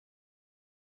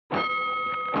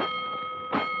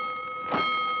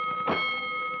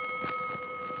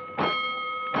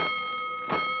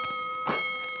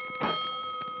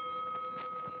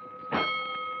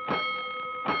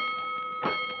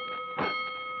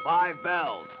5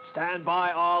 bells. Stand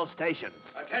by all stations.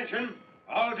 Attention,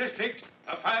 all districts.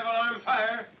 A 5-alarm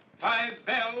fire. 5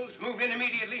 bells. Move in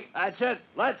immediately. That's it.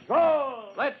 Let's go.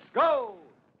 Let's go.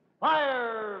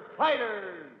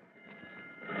 Firefighters.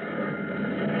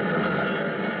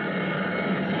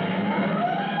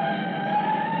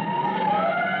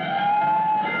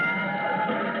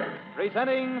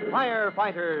 Presenting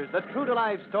Firefighters, the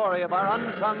true-to-life story of our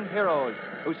unsung heroes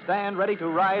who stand ready to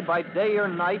ride by day or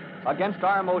night against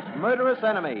our most murderous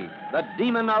enemy, the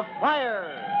demon of fire.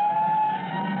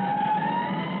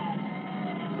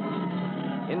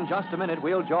 In just a minute,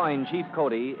 we'll join Chief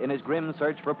Cody in his grim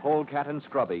search for Polecat and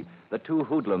Scrubby, the 2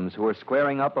 hoodlums who are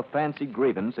squaring up a fancy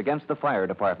grievance against the fire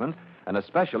department, and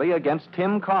especially against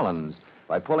Tim Collins,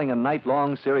 by pulling a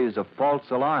night-long series of false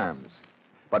alarms.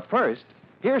 But first,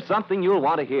 here's something you'll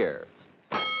want to hear.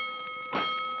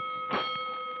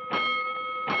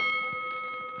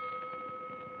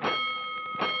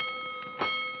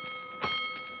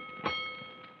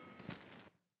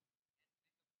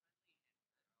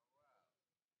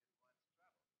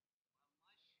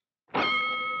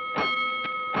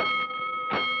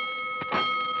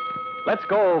 Let's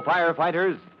go,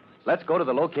 firefighters. Let's go to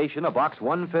the location of Box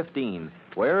 115,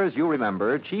 where, as you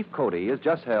remember, Chief Cody has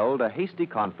just held a hasty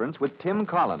conference with Tim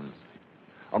Collins.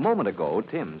 A moment ago,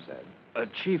 Tim said,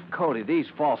 Chief Cody, these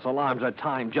false alarms are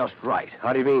timed just right.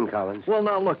 How do you mean, Collins? Well,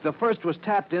 now, look, the first was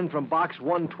tapped in from Box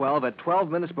 112 at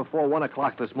 12 minutes before 1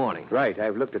 o'clock this morning. Right,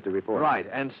 I've looked at the report. Right,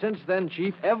 and since then,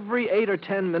 Chief, every 8 or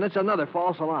 10 minutes, another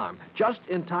false alarm. Just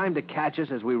in time to catch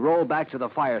us as we roll back to the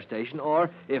fire station,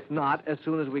 or, if not, as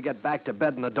soon as we get back to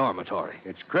bed in the dormitory.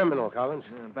 It's criminal, Collins.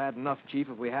 Bad enough, Chief,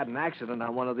 if we had an accident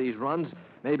on one of these runs.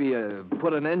 Maybe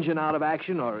put an engine out of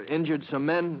action or injured some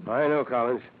men. I know,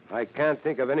 Collins. I can't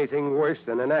think of anything worse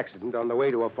than an accident on the way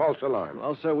to a false alarm.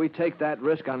 Well, sir, we take that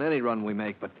risk on any run we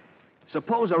make, but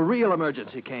suppose a real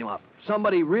emergency came up.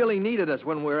 Somebody really needed us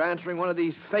when we were answering one of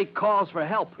these fake calls for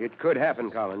help. It could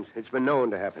happen, Collins. It's been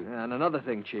known to happen. And another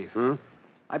thing, Chief. Hmm?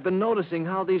 I've been noticing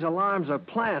how these alarms are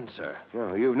planned, sir.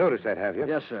 Oh, you've noticed that, have you?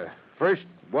 Yes, sir. First,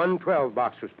 112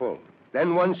 box was pulled.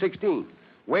 Then 116.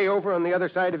 Way over on the other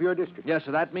side of your district. Yes,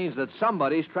 sir. That means that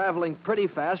somebody's traveling pretty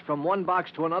fast from one box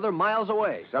to another miles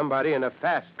away. Somebody in a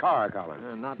fast car, Collins.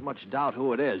 Not much doubt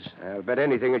who it is. I'll bet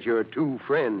anything it's your 2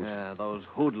 friends. Yeah, those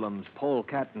hoodlums,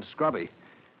 Polecat and Scrubby.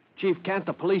 Chief, can't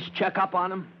the police check up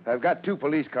on them? I've got 2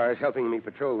 police cars helping me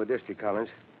patrol the district, Collins.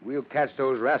 We'll catch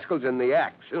those rascals in the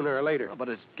act sooner or later. Oh, but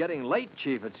it's getting late,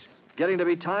 Chief. It's getting to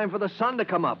be time for the sun to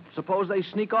come up. Suppose they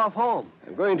sneak off home.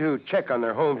 I'm going to check on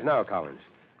their homes now, Collins.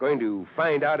 Going to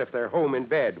find out if they're home in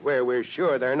bed, where we're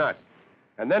sure they're not.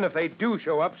 And then if they do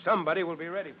show up, somebody will be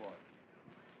ready for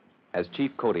it. As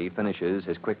Chief Cody finishes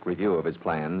his quick review of his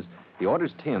plans, he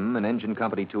orders Tim and Engine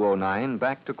Company 209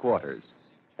 back to quarters,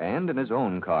 and in his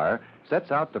own car, sets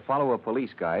out to follow a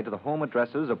police guide to the home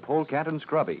addresses of Polecat and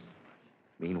Scrubby.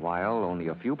 Meanwhile, only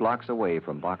a few blocks away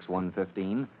from Box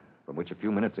 115, from which a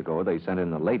few minutes ago they sent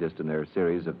in the latest in their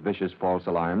series of vicious false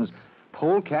alarms,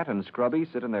 Polecat and Scrubby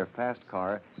sit in their fast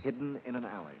car, hidden in an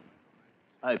alley.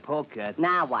 Hey, Polecat.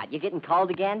 Now what? You getting cold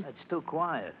again? It's too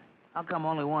quiet. How come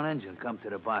only one engine come to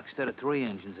the box instead of 3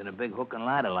 engines and a big hook and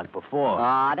ladder like before?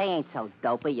 Oh, they ain't so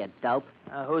dopey, you dope.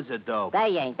 Who's a dope?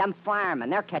 They ain't. Them firemen.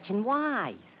 They're catching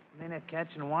wise. I mean, they're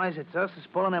catching wise. It's us that's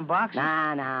pulling them boxes.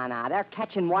 Nah. They're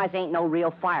catching wise ain't no real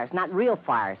fires. Not real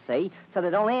fires, see? So they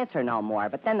don't answer no more.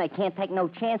 But then they can't take no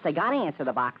chance. They gotta answer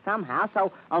the box somehow,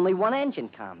 so only one engine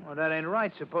comes. Well, that ain't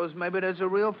right. Suppose maybe there's a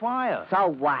real fire. So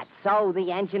what? So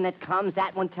the engine that comes,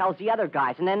 that one tells the other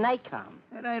guys, and then they come.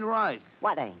 It ain't right.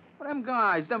 What ain't? Well, them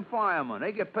guys, them firemen,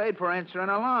 they get paid for answering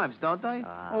alarms, don't they?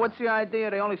 Well, what's the idea?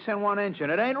 They only send one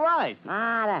engine. It ain't right.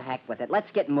 The heck with it.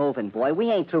 Let's get moving, boy. We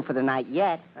ain't through for the night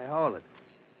yet. Hey, hold it.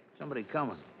 Somebody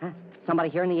coming. Huh? Somebody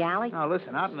here in the alley? No,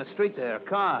 listen, out in the street there, a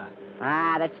car.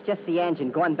 That's just the engine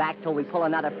going back till we pull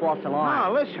another false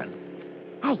alarm. No,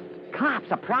 listen. Hey, cops,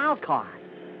 a prowl car.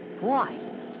 Boy.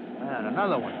 And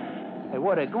another one. Hey,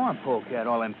 where they going, Polecat,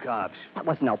 all them cops? That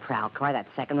wasn't no prowl car, that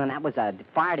second one. That was a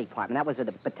fire department. That was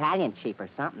a battalion chief or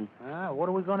something. What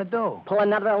are we going to do? Pull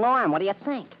another alarm. What do you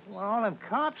think? Well, all them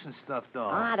cops and stuff, though.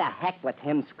 The heck with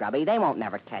him, Scrubby. They won't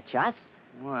never catch us.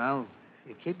 Well,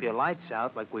 you keep your lights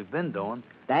out like we've been doing.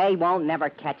 They won't never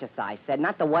catch us, I said.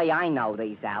 Not the way I know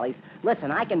these alleys.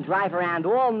 Listen, I can drive around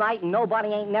all night and nobody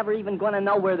ain't never even going to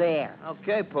know we're there.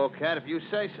 Okay, Polecat, if you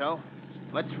say so.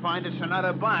 Let's find us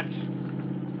another box.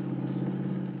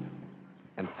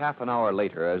 And half an hour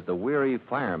later, as the weary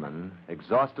firemen,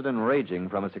 exhausted and raging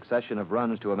from a succession of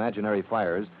runs to imaginary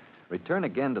fires, return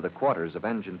again to the quarters of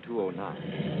Engine 209.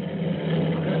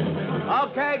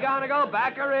 Okay, Gonigal,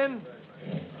 back her in.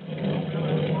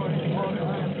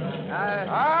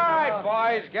 right,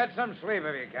 boys, get some sleep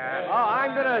if you can. Oh,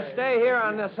 I'm going to stay here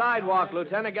on the sidewalk,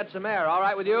 Lieutenant, get some air. All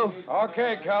right with you?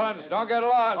 Okay, Collins, don't get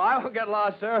lost. Oh, I won't get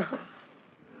lost, sir.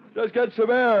 Just get some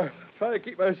air. Try to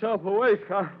keep myself awake.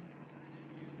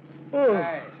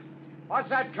 Hey, what's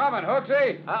that coming,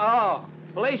 Hooksy? Oh,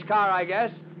 police car, I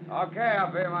guess. Okay,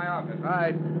 I'll be in my office.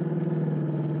 Right.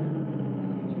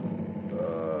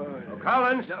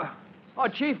 Collins? Oh,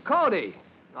 Chief Cody.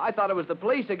 I thought it was the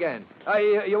police again.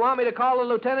 You want me to call the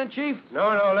lieutenant, Chief?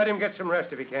 No, let him get some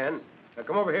rest if he can. Now,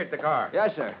 come over here to the car.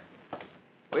 Yes, sir.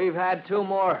 We've had 2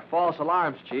 more false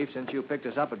alarms, Chief, since you picked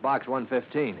us up at box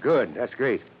 115. Good, that's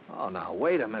great. Oh, now,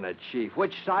 wait a minute, Chief.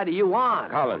 Which side are you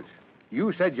on? Collins,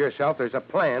 you said yourself there's a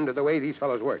plan to the way these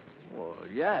fellows work. Well,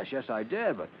 yes, I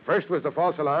did, but... First was the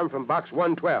false alarm from box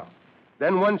 112.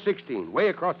 Then 116, way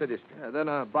across the district. then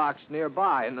a box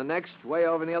nearby, and the next way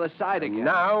over on the other side again.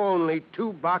 Now only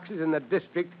 2 boxes in the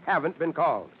district haven't been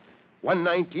called.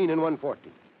 119 and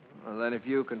 114. Well, then if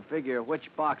you can figure which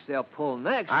box they'll pull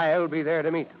next... I'll be there to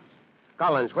meet them.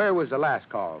 Collins, where was the last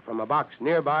call? From a box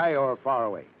nearby or far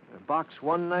away? Box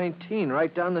 119,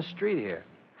 right down the street here.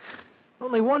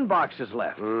 Only 1 box is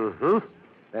left. Mm-hmm.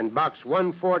 Then box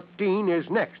 114 is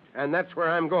next, and that's where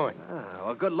I'm going.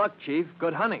 Well, good luck, Chief.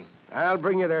 Good hunting. I'll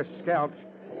bring you their scalps.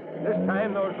 This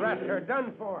time those rats are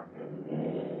done for.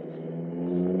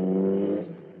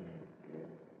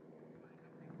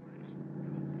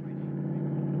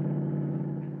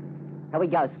 Here we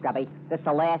go, Scrubby. This is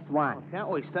the last one. Can't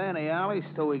we stay in the alleys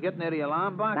till we get near the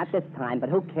alarm box? Not this time, but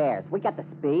who cares? We got the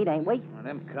speed, ain't we? Well,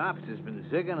 them cops has been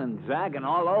zigging and zagging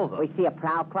all over. We see a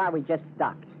prowl car, we just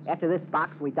duck. After this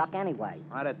box, we duck anyway.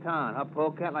 Out of town, huh,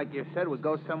 Polecat? Like you said, we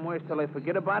go somewhere till they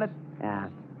forget about it? Yeah.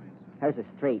 Here's the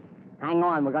street. Hang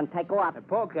on, we're going to take off.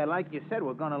 Polecat, like you said,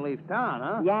 we're going to leave town,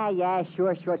 huh? Yeah,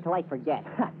 sure, till I forget.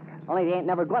 Only they ain't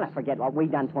never going to forget what we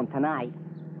done to them tonight.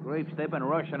 Creeps, they've been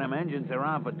rushing them engines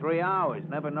around for 3 hours.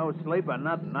 Never no sleep or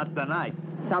nothing, not tonight.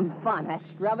 Some fun, huh,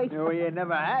 Scrubby? We ain't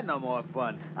never had no more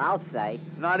fun. I'll say.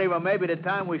 Not even maybe the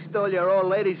time we stole your old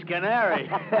lady's canary.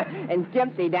 And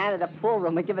Jimpy down at the pool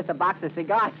room to give us a box of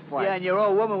cigars for it. Yeah, and your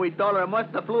old woman, we told her,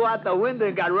 must have flew out the window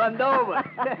and got run over.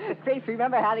 Please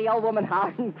remember how the old woman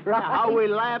hollered and cried? How we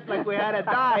laughed like we had to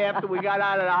die after we got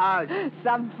out of the house.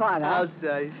 Some fun, huh? I'll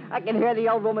say. I can hear the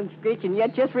old woman screeching,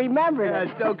 yet just remembering it.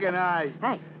 Yeah, so can I.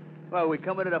 Hey. Well, we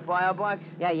coming to the firebox?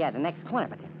 Yeah, the next corner,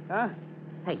 but... Huh?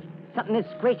 Hey, something is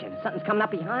screeching. Something's coming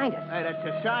up behind us. Hey, that's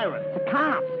a siren. It's the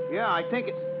cops. Yeah, I think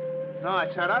it... No, I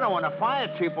said I don't want a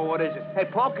fire chief, or what is it? Hey,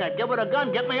 Polecat, give it a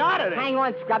gun. Get me out of there. Hang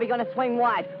on, Scrubby. Gonna swing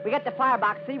wide. We got the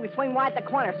firebox, see? We swing wide at the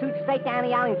corner. Shoot straight down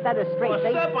the alley instead of the street, Well,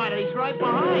 see? step on it. He's right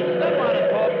behind. Step on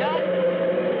it, Polecat.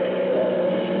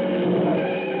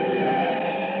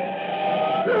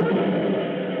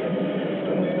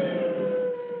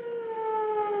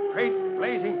 Great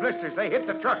blazing blisters. They hit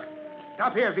the truck.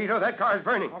 Stop here, Vito. That car's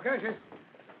burning. Okay, Chief.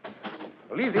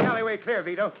 Well, leave the alleyway clear,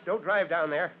 Vito. Don't drive down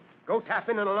there. Go tap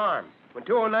in an alarm. When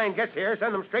 209 gets here,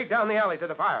 send them straight down the alley to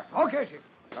the fire. Okay, Chief.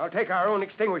 I'll take our own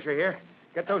extinguisher here.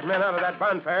 Get those men out of that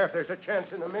bonfire if there's a chance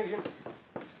in a million.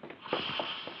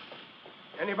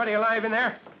 Anybody alive in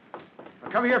there? Now,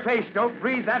 cover your face. Don't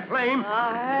breathe that flame.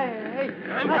 Hey.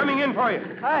 I'm coming in for you.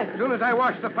 Hey. As soon as I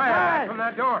wash the fire Hey. out from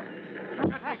that door. I've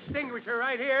got the extinguisher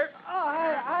right here.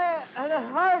 It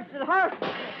hurts.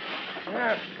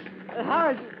 Yes. It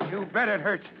hurts. You bet it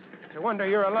hurts. It's a wonder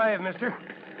you're alive, mister.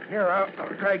 Here, I'll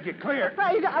drag you clear.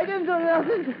 I didn't do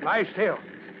nothing. Lie still.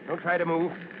 Don't try to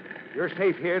move. You're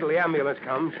safe here till the ambulance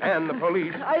comes, and the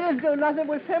police. I didn't do nothing. It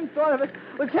was him thought of it.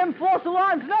 It was him false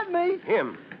alarms, not me.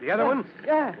 Him. The other one?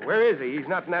 Yeah. Where is he? He's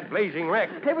not in that blazing wreck.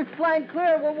 He was flying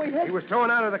clear when we hit. He was thrown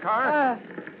out of the car?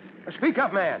 Speak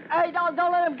up, man. Hey, don't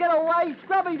let him get away.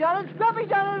 Scrubby done it. Scrubby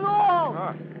done it all.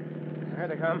 Oh, there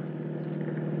they come.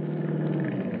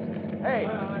 Hey.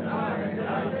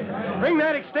 Bring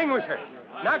that extinguisher.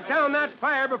 Knock down that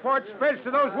fire before it spreads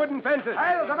to those wooden fences.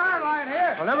 Hey, there's a man lying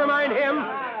here. Well, never mind him.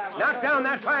 Knock down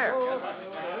that fire.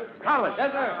 Collins.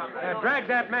 Yes, sir. Drag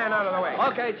that man out of the way.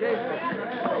 Okay, Chief.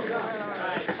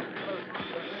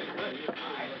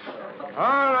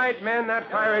 All right, men, that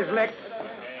fire is licked.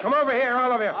 Come over here,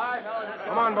 all of you.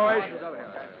 Come on, boys.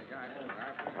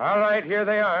 All right, here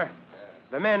they are.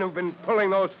 The men who've been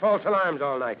pulling those false alarms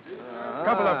all night. A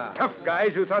couple of tough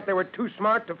guys who thought they were too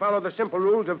smart to follow the simple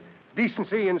rules of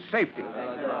decency and safety.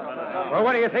 Well,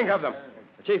 what do you think of them?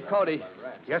 Chief Cody.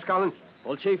 Yes, Collins?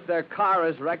 Well, Chief, their car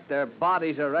is wrecked, their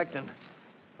bodies are wrecked, and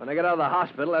when they get out of the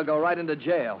hospital, they'll go right into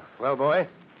jail. Well, boy?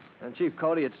 And, Chief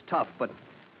Cody, it's tough, but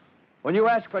when you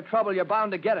ask for trouble, you're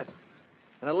bound to get it.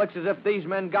 And it looks as if these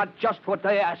men got just what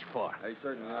they asked for. They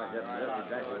certainly are getting just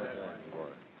exactly what they're looking for.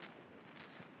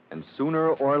 And sooner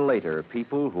or later,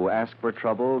 people who ask for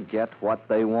trouble get what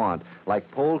they want, like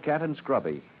Polecat and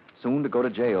Scrubby, soon to go to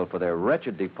jail for their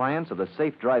wretched defiance of the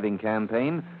safe driving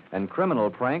campaign and criminal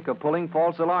prank of pulling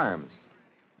false alarms.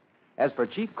 As for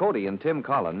Chief Cody and Tim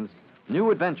Collins,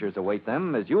 new adventures await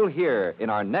them, as you'll hear in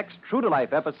our next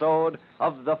true-to-life episode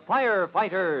of The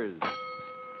Firefighters.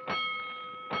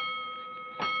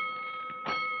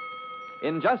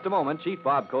 In just a moment, Chief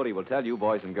Bob Cody will tell you,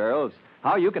 boys and girls,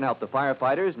 how you can help the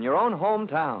firefighters in your own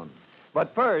hometown.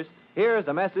 But first, here's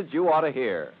a message you ought to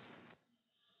hear.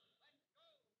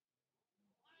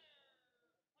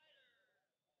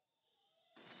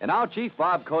 And now, Chief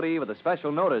Bob Cody with a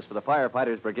special notice for the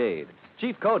Firefighters Brigade.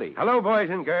 Chief Cody. Hello, boys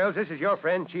and girls. This is your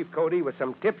friend, Chief Cody, with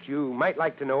some tips you might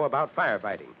like to know about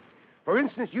firefighting. For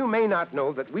instance, you may not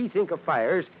know that we think of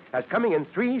fires as coming in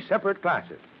 3 separate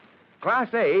classes.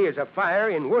 Class A is a fire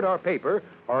in wood or paper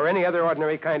or any other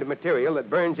ordinary kind of material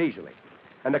that burns easily.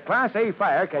 And a Class A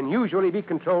fire can usually be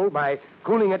controlled by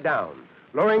cooling it down,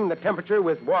 lowering the temperature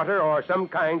with water or some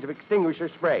kinds of extinguisher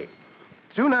spray.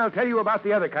 Soon I'll tell you about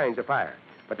the other kinds of fire.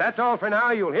 But that's all for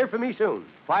now. You'll hear from me soon.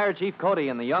 Fire Chief Cody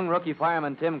and the young rookie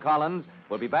fireman Tim Collins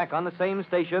will be back on the same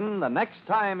station the next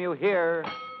time you hear...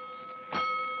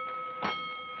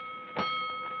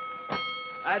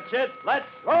 That's it. Let's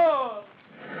roll!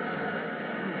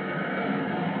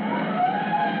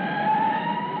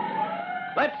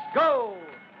 Let's go!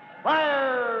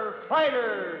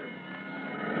 Firefighters!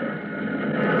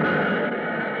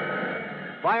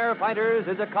 Firefighters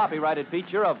is a copyrighted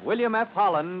feature of William F.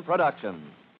 Holland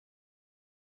Productions.